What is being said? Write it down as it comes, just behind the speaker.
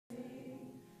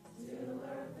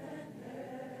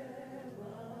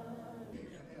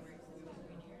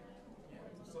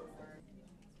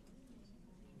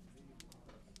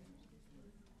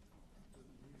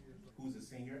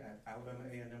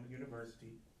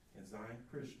University and Zion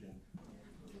Christian.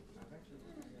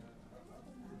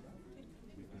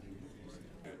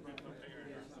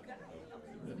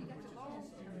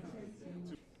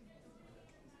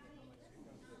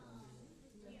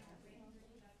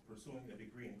 Pursuing a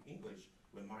degree in English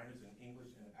with minors in English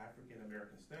and African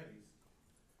American Studies.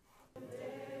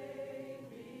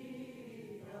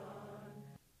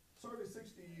 Serving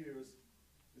 60 years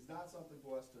is not something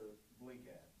for us to blink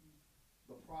at.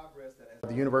 The progress that has...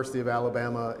 The University of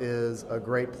Alabama is a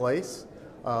great place.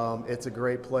 It's a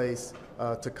great place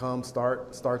to come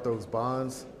start those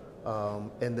bonds,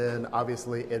 and then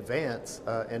obviously advance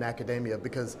in academia,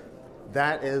 because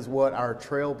that is what our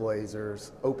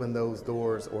trailblazers opened those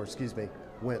doors, or excuse me,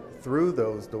 went through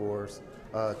those doors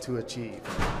to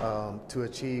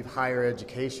achieve higher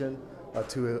education,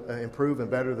 to improve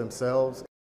and better themselves.